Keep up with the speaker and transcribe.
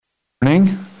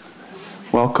Morning.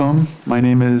 Welcome. My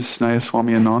name is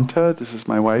Nayaswami Ananta. This is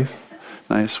my wife,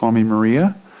 Nayaswami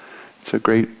Maria. It's a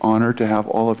great honor to have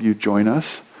all of you join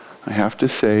us. I have to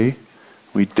say,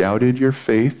 we doubted your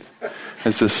faith.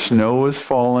 As the snow was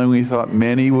falling, we thought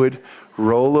many would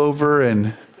roll over,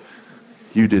 and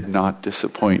you did not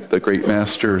disappoint the great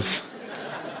masters.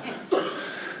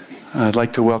 I'd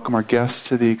like to welcome our guests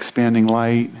to the Expanding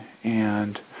Light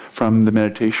and from the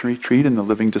meditation retreat and the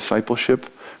Living Discipleship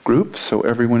group. So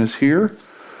everyone is here.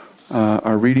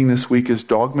 Our reading this week is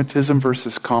Dogmatism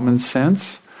versus Common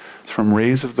Sense. It's from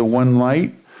Rays of the One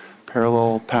Light,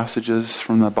 parallel passages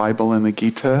from the Bible and the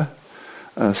Gita,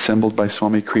 assembled by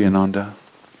Swami Kriyananda.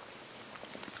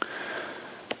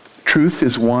 Truth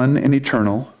is one and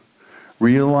eternal.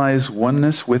 Realize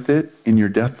oneness with it in your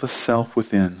deathless self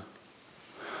within.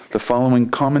 The following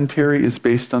commentary is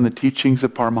based on the teachings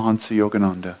of Paramahansa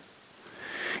Yogananda.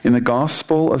 In the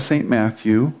Gospel of St.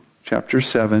 Matthew, chapter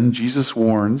 7, Jesus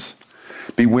warns,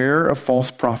 "Beware of false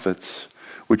prophets,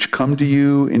 which come to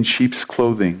you in sheep's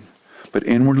clothing, but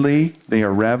inwardly they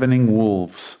are ravening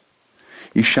wolves.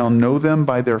 You shall know them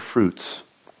by their fruits.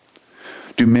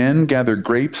 Do men gather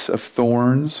grapes of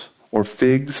thorns or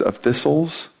figs of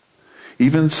thistles?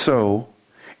 Even so,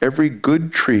 every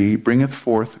good tree bringeth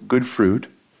forth good fruit,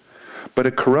 but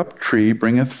a corrupt tree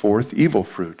bringeth forth evil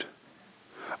fruit.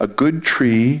 A good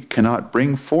tree cannot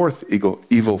bring forth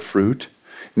evil fruit,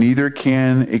 neither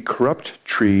can a corrupt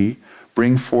tree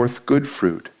bring forth good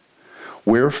fruit.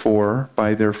 Wherefore,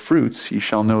 by their fruits ye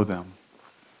shall know them."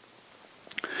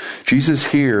 Jesus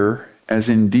here, as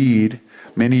indeed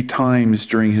many times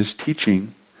during his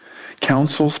teaching,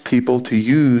 counsels people to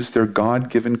use their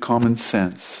God-given common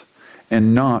sense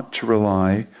and not to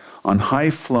rely on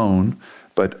high-flown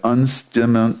but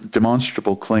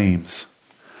undemonstrable claims.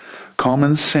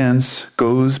 Common sense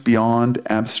goes beyond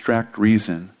abstract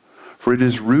reason, for it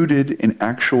is rooted in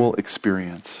actual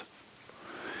experience.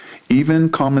 Even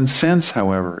common sense,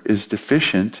 however, is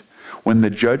deficient when the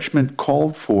judgment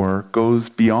called for goes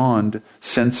beyond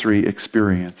sensory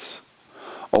experience.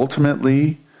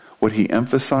 Ultimately, what he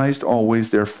emphasized always,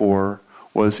 therefore,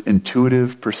 was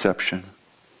intuitive perception.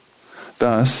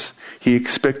 Thus, he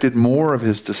expected more of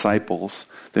his disciples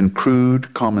than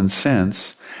crude common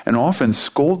sense, and often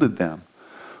scolded them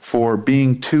for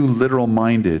being too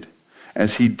literal-minded,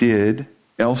 as he did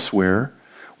elsewhere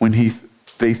when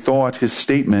they thought his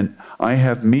statement, "I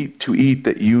have meat to eat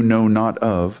that you know not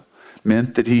of,"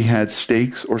 meant that he had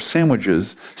steaks or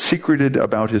sandwiches secreted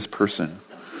about his person.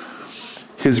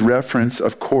 His reference,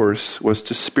 of course, was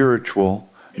to spiritual,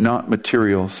 not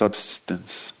material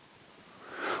substance.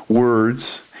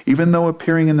 Words, even though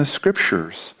appearing in the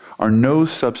scriptures, are no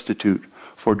substitute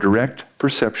for direct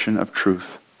perception of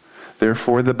truth.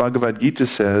 Therefore, the Bhagavad Gita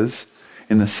says,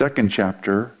 in the 2nd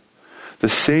chapter, "The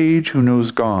sage who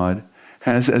knows God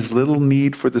has as little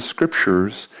need for the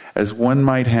scriptures as one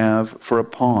might have for a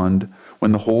pond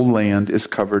when the whole land is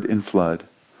covered in flood.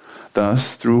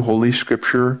 Thus, through Holy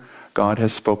Scripture, God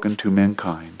has spoken to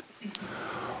mankind."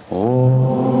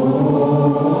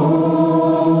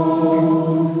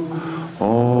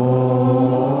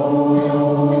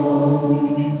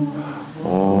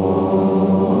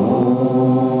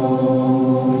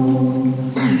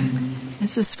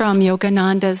 This is from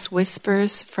Yogananda's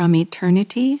Whispers from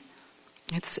Eternity.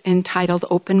 It's entitled,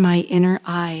 "Open My Inner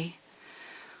Eye."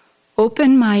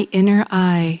 Open my inner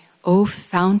eye, O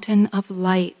fountain of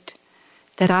light,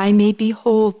 that I may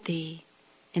behold thee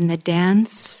in the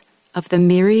dance of the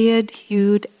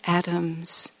myriad-hued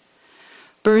atoms.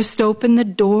 Burst open the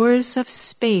doors of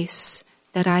space,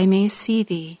 that I may see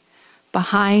thee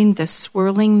behind the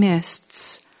swirling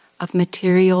mists of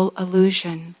material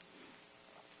illusion.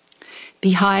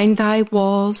 Behind thy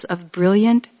walls of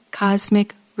brilliant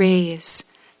cosmic rays,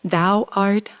 thou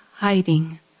art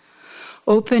hiding.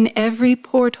 Open every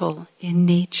portal in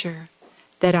nature,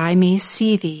 that I may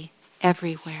see thee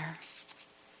everywhere.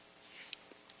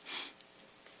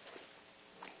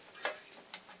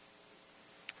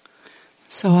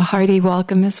 So a hearty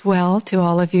welcome as well to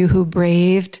all of you who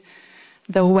braved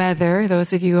the weather.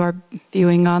 Those of you who are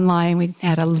viewing online, we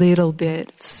had a little bit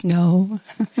of snow.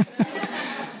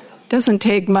 Doesn't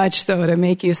take much, though, to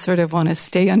make you sort of want to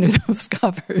stay under those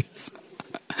covers.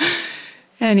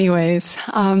 Anyways,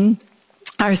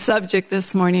 our subject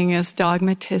this morning is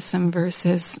dogmatism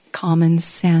versus common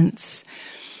sense.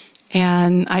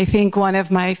 And I think one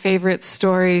of my favorite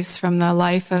stories from the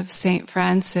life of St.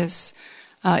 Francis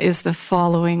is the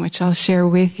following, which I'll share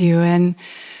with you. And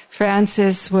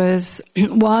Francis was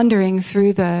wandering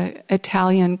through the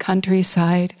Italian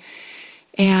countryside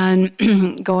and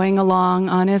going along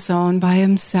on his own by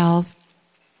himself.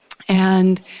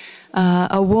 And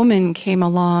a woman came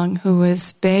along who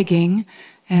was begging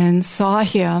and saw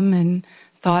him and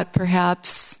thought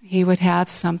perhaps he would have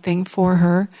something for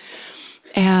her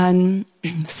and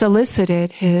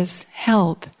solicited his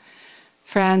help.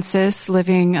 Frances,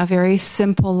 living a very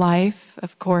simple life,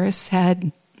 of course,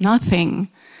 had nothing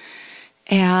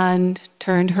and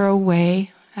turned her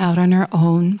away out on her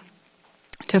own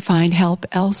to find help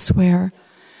elsewhere.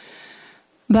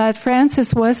 But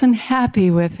Francis wasn't happy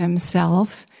with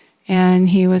himself, and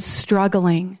he was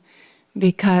struggling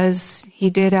because he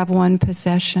did have one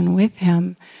possession with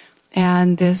him,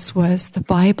 and this was the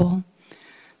Bible,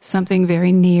 something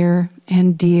very near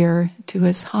and dear to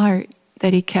his heart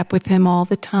that he kept with him all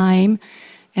the time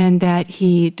and that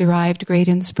he derived great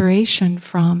inspiration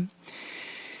from.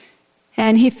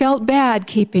 And he felt bad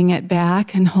keeping it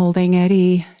back and holding it.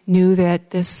 He knew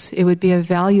that it would be of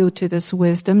value to this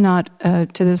wisdom, not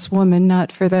to this woman,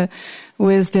 not for the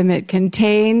wisdom it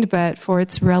contained, but for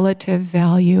its relative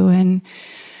value. And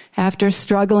after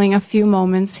struggling a few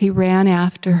moments, he ran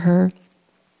after her,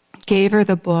 gave her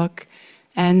the book,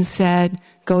 and said,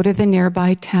 "Go to the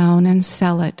nearby town and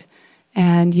sell it,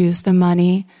 and use the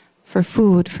money for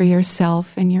food for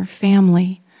yourself and your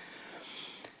family."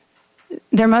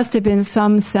 There must have been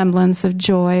some semblance of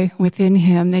joy within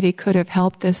him that he could have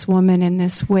helped this woman in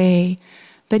this way.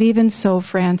 But even so,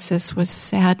 Francis was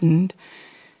saddened,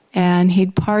 and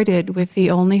he'd parted with the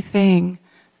only thing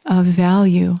of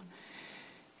value.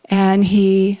 And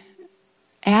he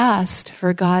asked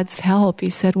for God's help. He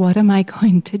said, "What am I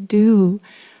going to do?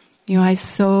 I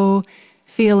so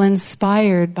feel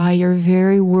inspired by your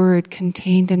very word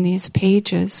contained in these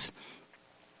pages."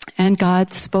 And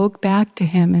God spoke back to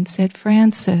him and said,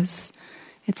 "Francis,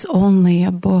 it's only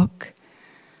a book.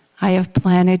 I have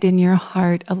planted in your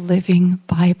heart a living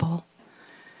Bible."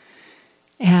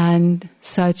 And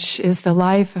such is the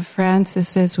life of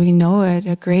Francis as we know it,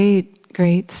 a great,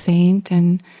 great saint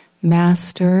and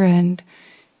master, and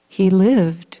he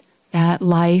lived that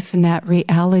life and that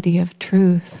reality of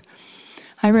truth.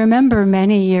 I remember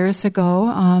many years ago,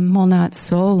 not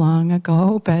so long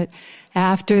ago, but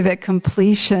after the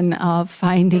completion of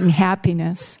Finding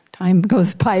Happiness, time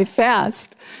goes by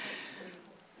fast,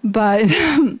 but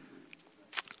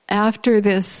after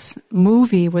this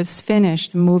movie was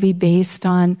finished, a movie based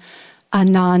on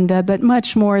Ananda, but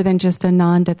much more than just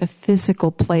Ananda, the physical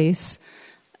place,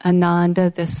 Ananda,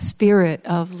 the spirit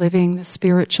of living the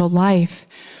spiritual life.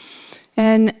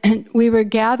 And we were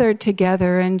gathered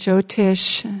together, and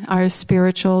Jyotish, our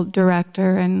spiritual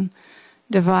director and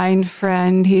divine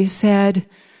friend, he said,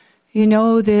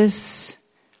 this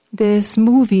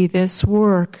movie, this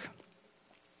work,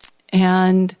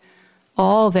 and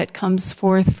all that comes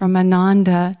forth from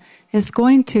Ananda is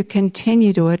going to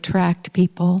continue to attract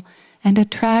people and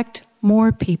attract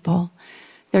more people.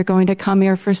 They're going to come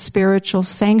here for spiritual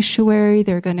sanctuary.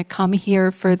 They're going to come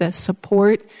here for the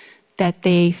support that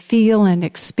they feel and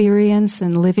experience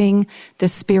in living the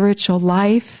spiritual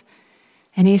life.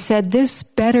 And he said, "This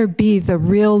better be the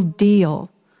real deal.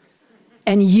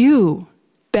 And you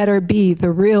better be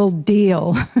the real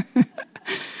deal."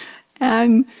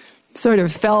 And sort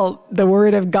of felt the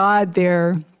word of God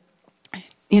there,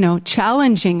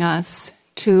 challenging us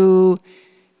to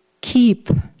keep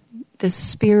the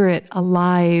Spirit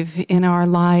alive in our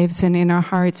lives and in our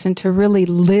hearts, and to really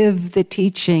live the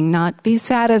teaching, not be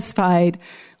satisfied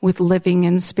with living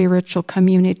in spiritual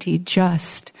community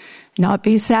just. Not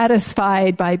be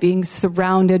satisfied by being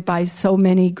surrounded by so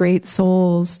many great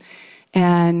souls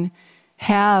and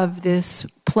have this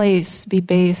place be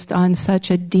based on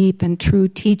such a deep and true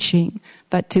teaching,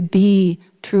 but to be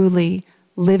truly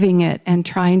living it and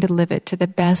trying to live it to the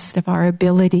best of our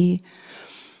ability.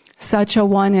 Such a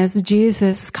one as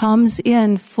Jesus comes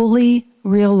in fully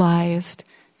realized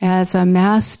as a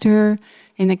master.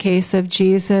 In the case of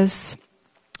Jesus,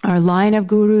 our line of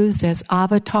gurus as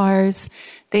avatars,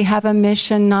 they have a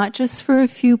mission not just for a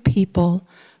few people,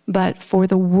 but for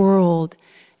the world.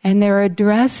 And they're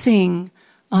addressing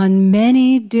on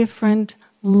many different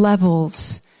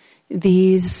levels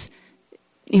these,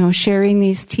 sharing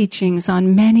these teachings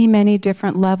on many, many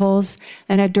different levels,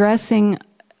 and addressing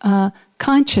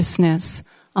consciousness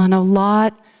on a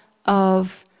lot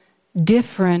of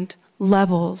different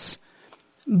levels.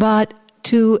 But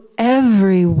to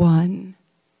everyone,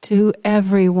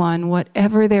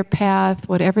 whatever their path,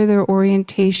 whatever their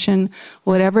orientation,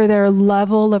 whatever their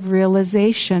level of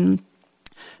realization,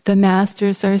 the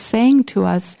masters are saying to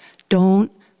us,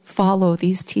 don't follow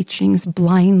these teachings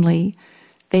blindly.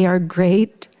 They are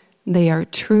great, they are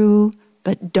true,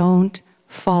 but don't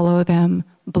follow them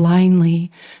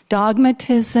blindly.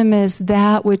 Dogmatism is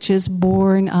that which is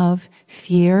born of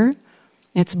fear.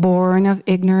 It's born of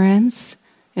ignorance.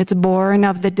 It's born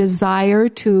of the desire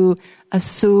to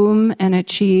assume and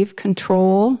achieve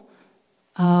control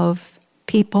of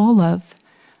people, of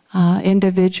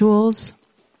individuals,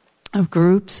 of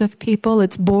groups of people.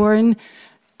 It's born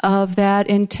of that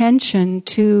intention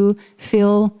to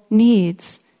fill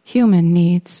needs, human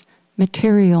needs,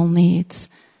 material needs.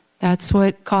 That's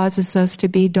what causes us to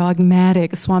be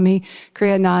dogmatic. Swami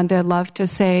Kriyananda loved to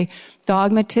say,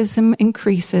 dogmatism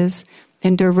increases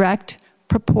in direct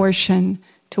proportion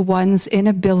to one's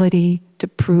inability to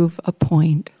prove a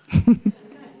point.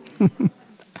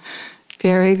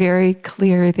 Very, very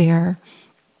clear there.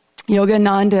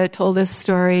 Yogananda told this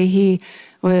story. He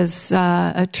was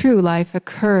a true life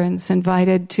occurrence,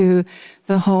 invited to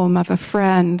the home of a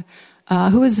friend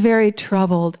who was very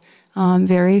troubled,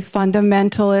 very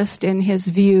fundamentalist in his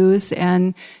views,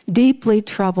 and deeply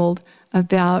troubled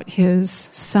about his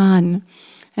son.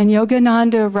 And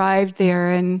Yogananda arrived there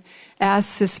and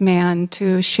asked this man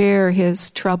to share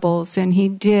his troubles, and he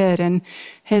did. And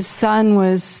his son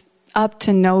was up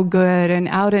to no good and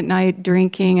out at night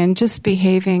drinking and just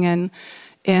behaving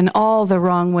in all the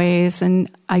wrong ways,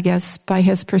 and I guess by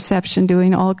his perception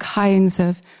doing all kinds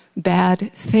of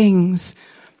bad things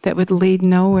that would lead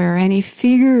nowhere. And he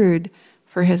feared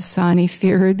for his son. He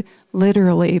feared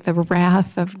literally the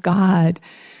wrath of God.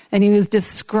 And he was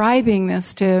describing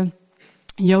this to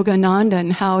Yogananda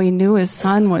and how he knew his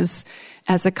son was,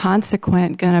 as a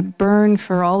consequence, going to burn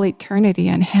for all eternity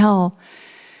in hell.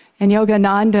 And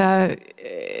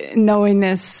Yogananda, knowing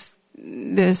this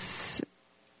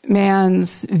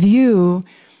man's view,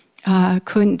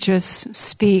 couldn't just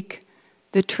speak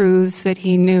the truths that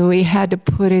he knew. He had to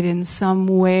put it in some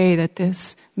way that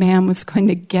this man was going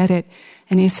to get it.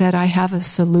 And he said, I have a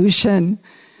solution.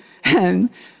 And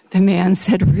the man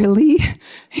said, really?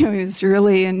 He was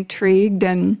really intrigued.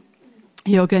 And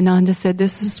Yogananda said,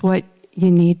 this is what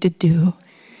you need to do.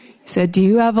 He said, do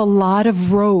you have a lot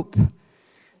of rope?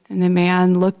 And the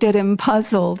man looked at him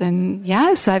puzzled, and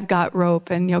yes, I've got rope.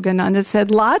 And Yogananda said,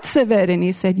 lots of it. And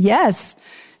he said, yes.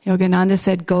 Yogananda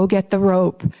said, go get the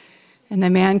rope. And the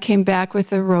man came back with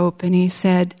the rope, and he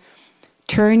said,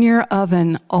 turn your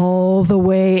oven all the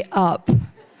way up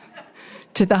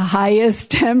to the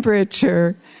highest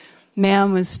temperature.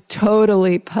 Man was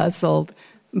totally puzzled,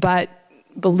 but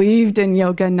believed in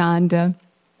Yogananda.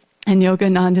 And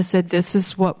Yogananda said, this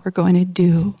is what we're going to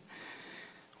do.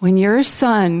 When your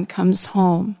son comes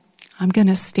home, I'm going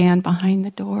to stand behind the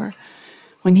door.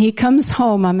 When he comes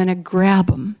home, I'm going to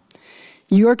grab him.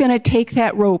 You're going to take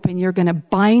that rope and you're going to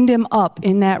bind him up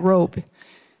in that rope.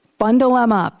 Bundle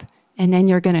him up, and then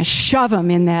you're going to shove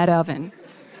him in that oven.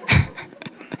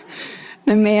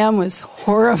 The man was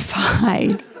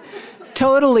horrified,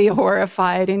 totally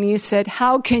horrified. And he said,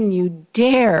 how can you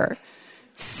dare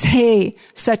say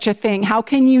such a thing? How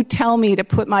can you tell me to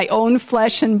put my own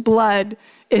flesh and blood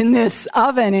in this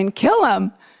oven and kill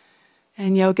him?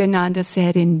 And Yogananda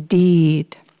said,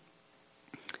 indeed.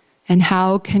 And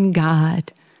how can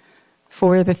God,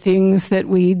 for the things that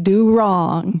we do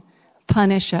wrong,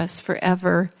 punish us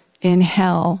forever in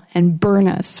hell and burn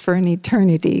us for an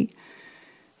eternity?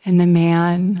 And the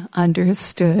man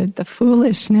understood the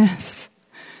foolishness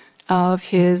of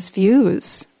his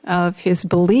views, of his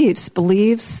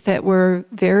beliefs that were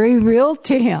very real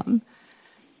to him,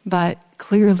 but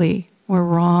clearly were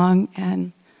wrong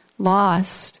and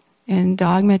lost in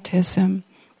dogmatism.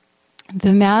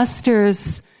 The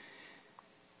masters,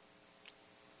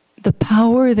 the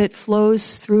power that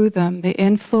flows through them, the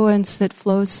influence that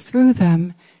flows through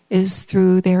them is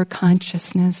through their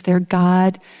consciousness, their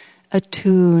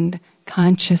God-attuned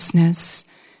consciousness.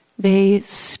 They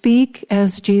speak,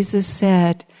 as Jesus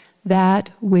said, that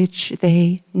which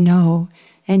they know.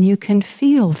 And you can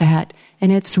feel that,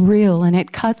 and it's real, and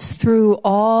it cuts through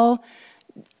all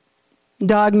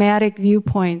dogmatic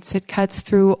viewpoints. It cuts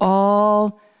through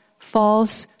all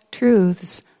false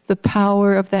truths, the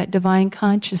power of that divine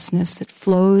consciousness that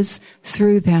flows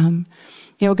through them.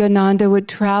 Yogananda would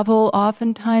travel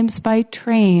oftentimes by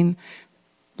train,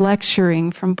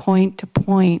 lecturing from point to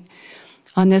point.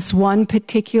 On this one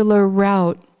particular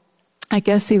route, I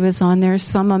guess he was on there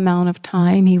some amount of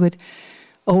time. He would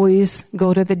always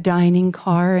go to the dining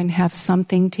car and have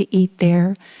something to eat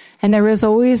there. And there was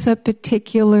always a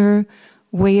particular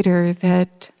waiter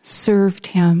that served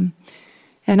him.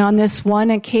 And on this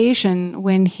one occasion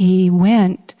when he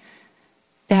went,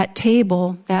 that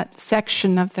table, that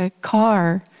section of the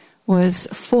car was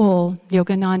full.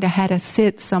 Yogananda had to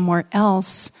sit somewhere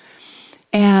else.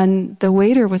 And the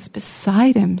waiter was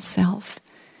beside himself.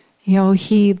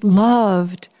 He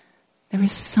loved, there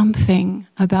was something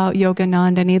about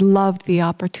Yogananda, and he loved the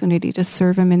opportunity to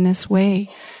serve him in this way.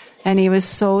 And he was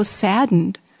so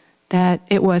saddened that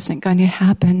it wasn't going to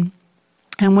happen.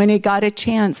 And when he got a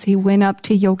chance, he went up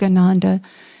to Yogananda,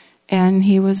 and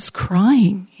he was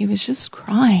crying. He was just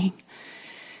crying.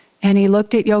 And he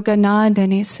looked at Yogananda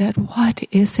and he said, "What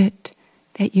is it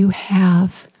that you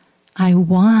have? I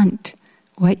want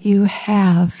what you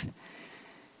have."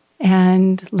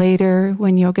 And later,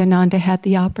 when Yogananda had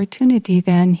the opportunity,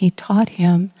 then he taught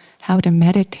him how to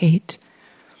meditate.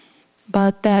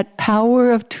 But that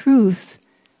power of truth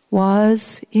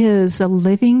is a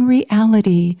living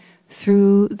reality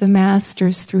through the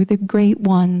masters, through the great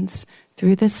ones,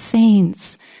 through the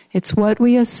saints. It's what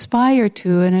we aspire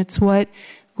to, and it's what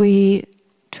we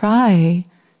try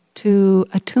to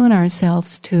attune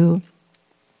ourselves to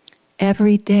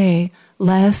every day,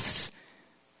 lest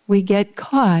we get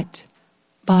caught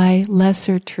by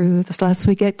lesser truths, lest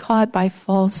we get caught by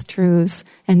false truths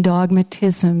and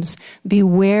dogmatisms.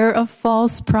 Beware of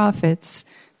false prophets.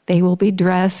 They will be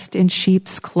dressed in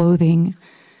sheep's clothing.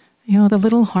 The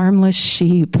little harmless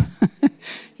sheep.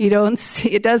 You don't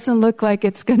see, it doesn't look like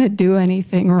it's going to do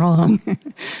anything wrong.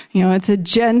 It's a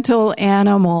gentle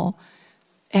animal.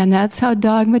 And that's how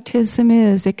dogmatism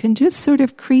is. It can just sort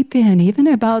of creep in, even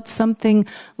about something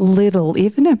little,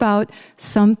 even about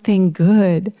something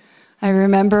good. I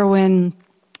remember when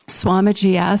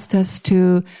Swamiji asked us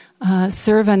to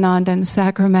serve Ananda in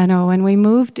Sacramento, and we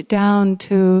moved down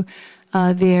to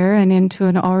there and into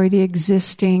an already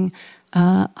existing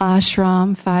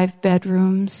ashram, 5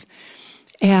 bedrooms.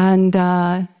 And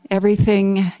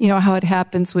everything, how it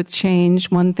happens with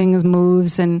change. One thing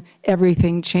moves and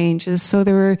everything changes. So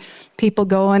there were people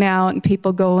going out and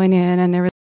people going in, and there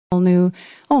was a whole new,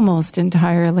 almost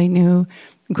entirely new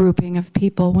grouping of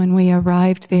people when we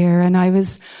arrived there. And I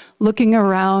was looking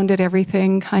around at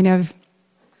everything kind of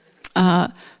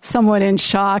somewhat in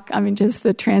shock. Just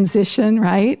the transition,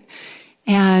 right?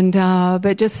 And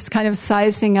but just kind of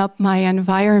sizing up my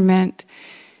environment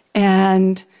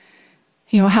and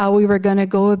how we were going to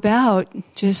go about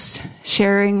just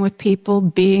sharing with people,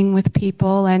 being with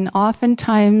people. And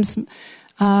oftentimes,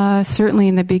 certainly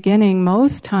in the beginning,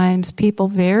 most times, people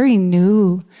very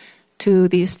new to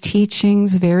these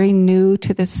teachings, very new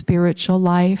to the spiritual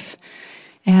life.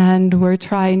 And we're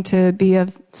trying to be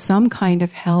of some kind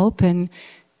of help and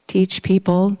teach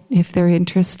people, if they're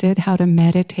interested, how to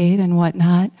meditate and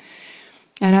whatnot.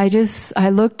 And I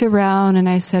looked around and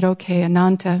I said, okay,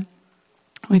 Ananta,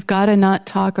 we've got to not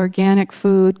talk organic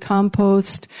food,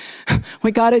 compost.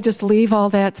 We got to just leave all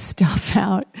that stuff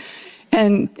out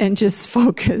and just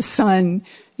focus on,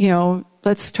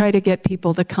 let's try to get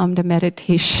people to come to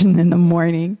meditation in the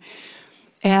morning.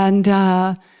 And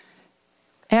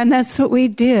that's what we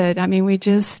did. We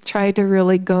just tried to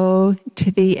really go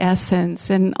to the essence,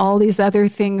 and all these other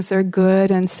things are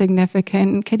good and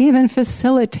significant and can even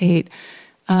facilitate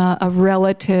a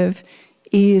relative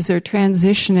ease or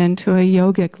transition into a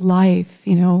yogic life,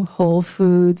 whole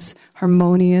foods,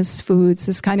 harmonious foods,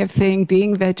 this kind of thing,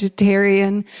 being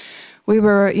vegetarian. We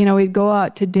were, we'd go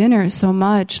out to dinner so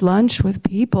much, lunch with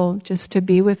people, just to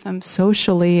be with them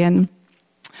socially. And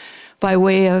by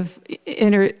way of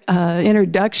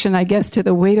introduction, I guess, to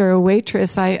the waiter or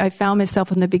waitress, I found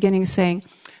myself in the beginning saying,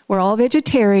 we're all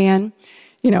vegetarian,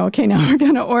 okay, now we're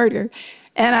going to order.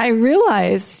 And I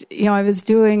realized, I was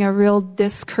doing a real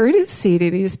discourtesy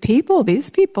to these people. These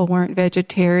people weren't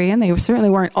vegetarian. They certainly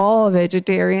weren't all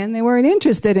vegetarian. They weren't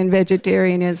interested in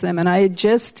vegetarianism. And I had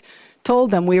just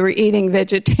told them we were eating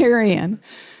vegetarian.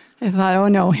 I thought, oh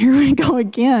no, here we go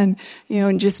again.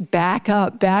 And just back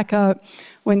up.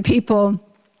 When people,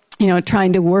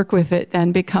 trying to work with it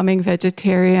and becoming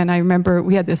vegetarian, I remember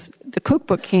we had the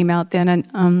cookbook came out then,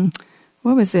 and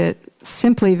what was it?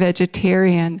 Simply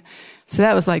Vegetarian. So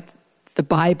that was like the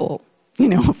Bible,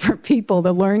 for people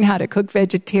to learn how to cook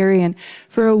vegetarian.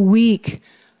 For a week,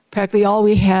 practically all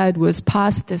we had was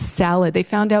pasta salad. They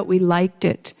found out we liked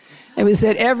it. It was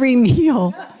at every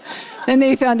meal. Then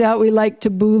they found out we liked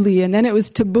tabbouleh, and then it was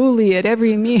tabbouleh at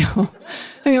every meal.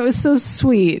 It was so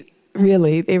sweet,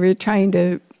 really. They were trying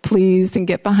to please and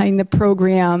get behind the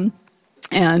program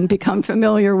and become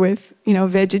familiar with,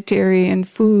 vegetarian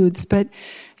foods. But,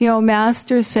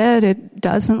 Master said it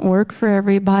doesn't work for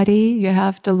everybody. You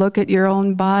have to look at your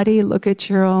own body, look at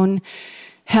your own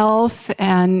health,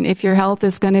 and if your health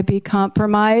is going to be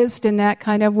compromised in that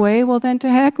kind of way, well, then to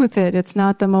heck with it. It's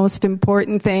not the most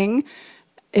important thing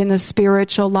in the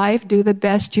spiritual life. Do the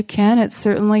best you can. It's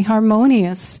certainly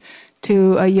harmonious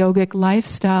to a yogic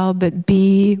lifestyle, but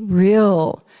be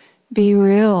real. Be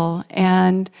real.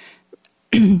 And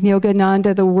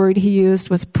Yogananda, the word he used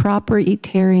was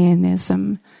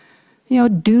properitarianism.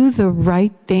 Do the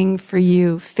right thing for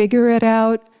you. Figure it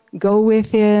out, go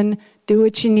within, do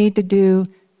what you need to do,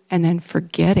 and then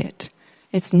forget it.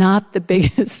 It's not the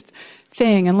biggest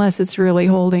thing unless it's really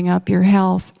holding up your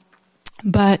health.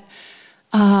 But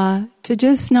to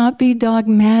just not be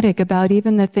dogmatic about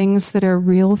even the things that are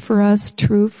real for us,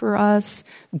 true for us,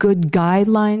 good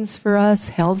guidelines for us,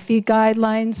 healthy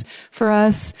guidelines for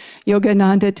us.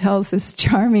 Yogananda tells this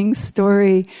charming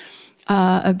story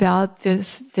about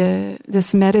this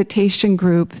meditation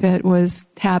group that was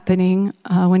happening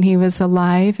when he was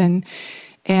alive, and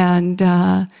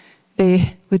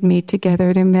they would meet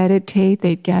together to meditate.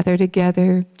 They'd gather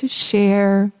together to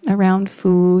share around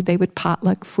food. They would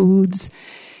potluck foods.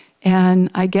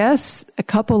 And I guess a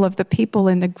couple of the people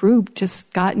in the group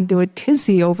just got into a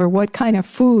tizzy over what kind of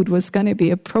food was going to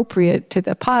be appropriate to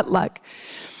the potluck.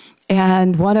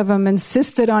 And one of them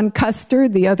insisted on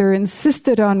custard, the other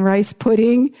insisted on rice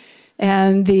pudding.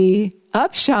 And the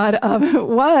upshot of it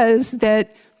was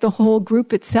that the whole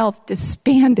group itself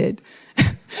disbanded.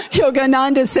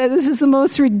 Yogananda said, this is the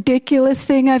most ridiculous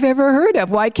thing I've ever heard of.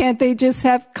 Why can't they just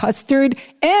have custard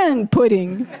and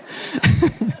pudding?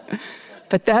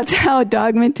 But that's how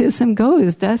dogmatism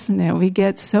goes, doesn't it? We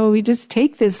just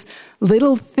take this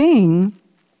little thing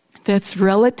that's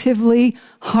relatively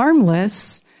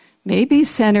harmless, maybe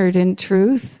centered in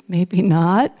truth, maybe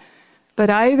not. But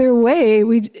either way,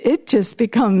 it just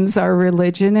becomes our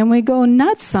religion, and we go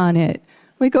nuts on it.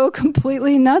 We go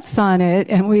completely nuts on it,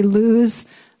 and we lose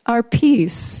our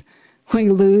peace. We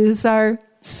lose our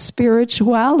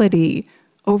spirituality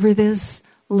over this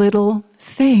little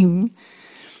thing.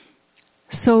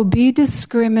 So be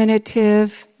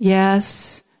discriminative,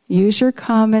 yes. Use your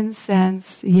common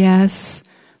sense, yes.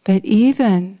 But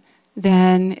even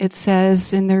then, it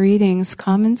says in the readings,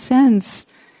 common sense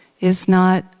is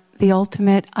not the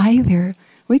ultimate either.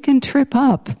 We can trip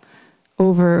up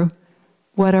over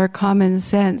what our common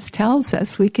sense tells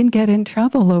us. We can get in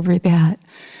trouble over that.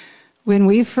 When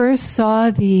we first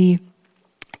saw the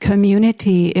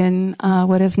community in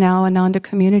what is now Ananda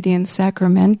Community in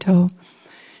Sacramento,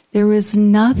 there was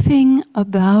nothing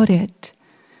about it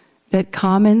that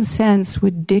common sense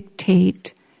would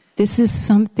dictate, this is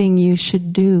something you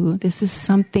should do, this is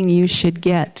something you should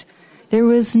get. There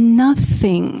was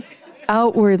nothing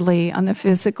outwardly on the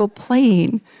physical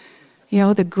plane.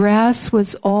 The grass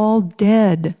was all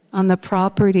dead on the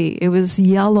property. It was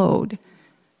yellowed,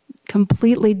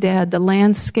 completely dead. The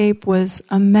landscape was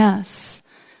a mess.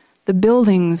 The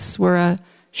buildings were a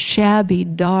shabby,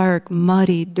 dark,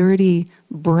 muddy, dirty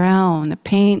brown. The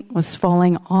paint was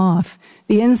falling off.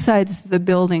 The insides of the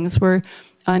buildings were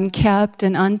unkept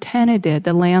and untenanted.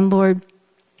 The landlord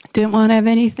didn't want to have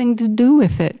anything to do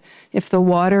with it. If the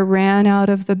water ran out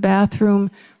of the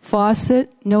bathroom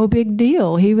faucet, no big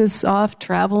deal. He was off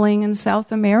traveling in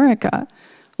South America.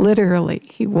 Literally,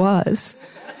 he was.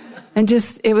 And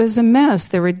it was a mess.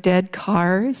 There were dead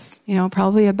cars,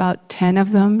 probably about 10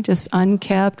 of them, just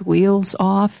unkept, wheels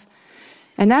off.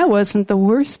 And that wasn't the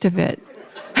worst of it.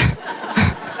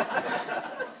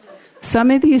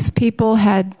 Some of these people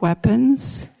had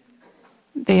weapons.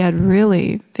 They had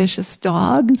really vicious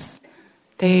dogs.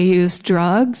 They used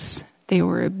drugs. They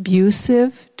were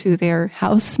abusive to their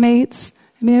housemates.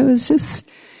 It was just,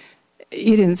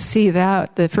 you didn't see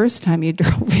that the first time you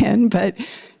drove in, but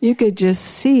you could just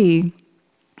see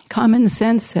common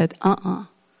sense said,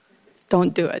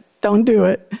 don't do it, don't do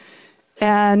it.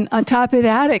 And on top of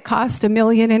that, it cost $1.5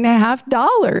 million.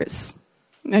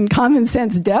 And common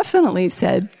sense definitely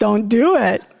said, don't do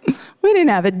it. We didn't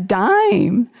have a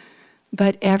dime.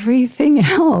 But everything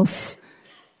else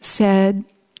said,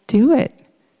 do it.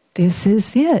 This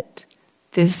is it.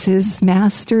 This is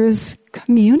Master's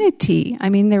community.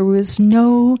 There was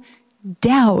no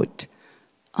doubt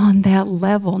on that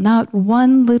level, not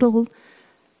one little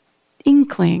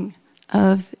inkling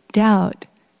of doubt.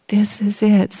 This is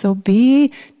it. So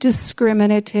be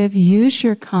discriminative, use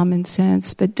your common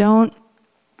sense, but don't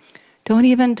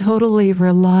even totally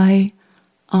rely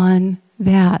on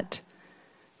that.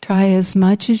 Try as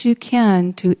much as you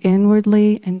can to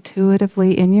inwardly,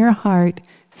 intuitively, in your heart,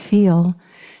 feel.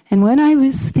 And when I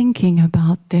was thinking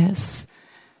about this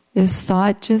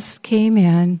thought just came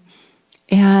in,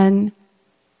 and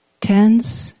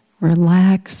tense,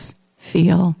 relax,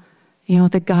 feel.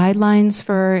 The guidelines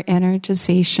for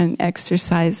energization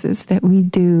exercises that we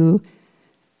do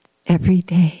every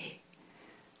day.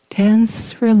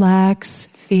 Tense, relax,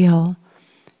 feel.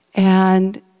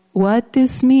 And what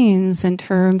this means in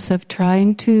terms of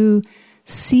trying to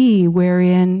see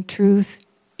wherein truth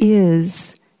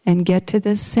is and get to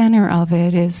the center of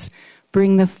it is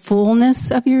bring the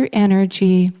fullness of your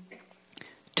energy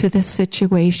to the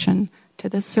situation, to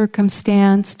the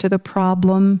circumstance, to the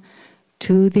problem,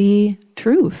 to the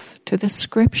truth, to the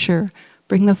scripture.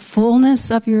 Bring the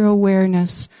fullness of your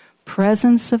awareness,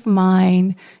 presence of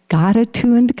mind,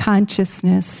 God-attuned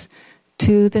consciousness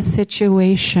to the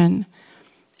situation.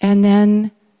 And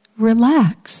then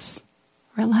relax.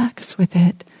 Relax with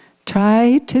it.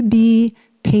 Try to be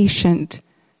patient.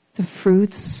 The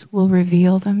fruits will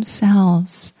reveal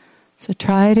themselves. So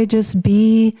try to just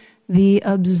be the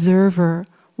observer.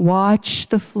 Watch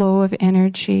the flow of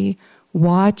energy.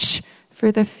 Watch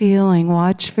for the feeling.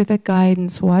 Watch for the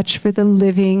guidance. Watch for the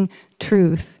living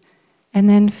truth. And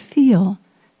then feel.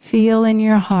 Feel in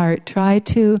your heart. Try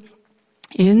to,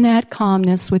 in that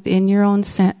calmness within your own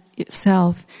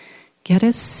self, get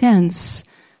a sense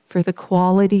for the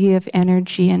quality of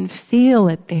energy and feel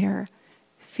it there.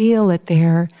 Feel it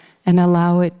there and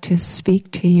allow it to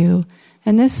speak to you.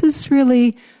 And this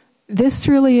really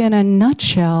in a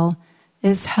nutshell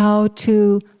is how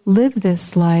to live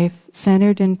this life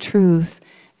centered in truth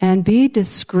and be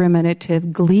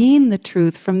discriminative, glean the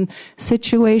truth from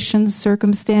situations,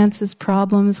 circumstances,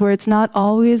 problems where it's not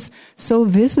always so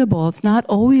visible, it's not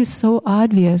always so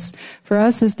obvious. For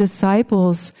us as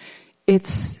disciples,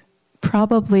 it's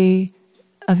probably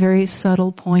a very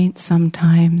subtle point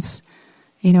sometimes.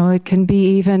 It can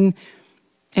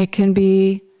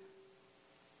be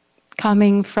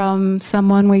coming from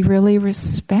someone we really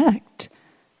respect,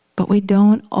 but we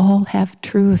don't all have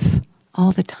truth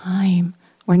all the time.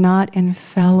 We're not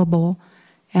infallible,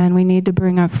 and we need to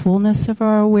bring our fullness of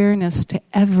our awareness to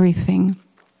everything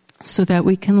so that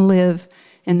we can live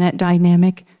in that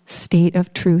dynamic state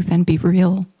of truth and be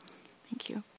real. Thank you.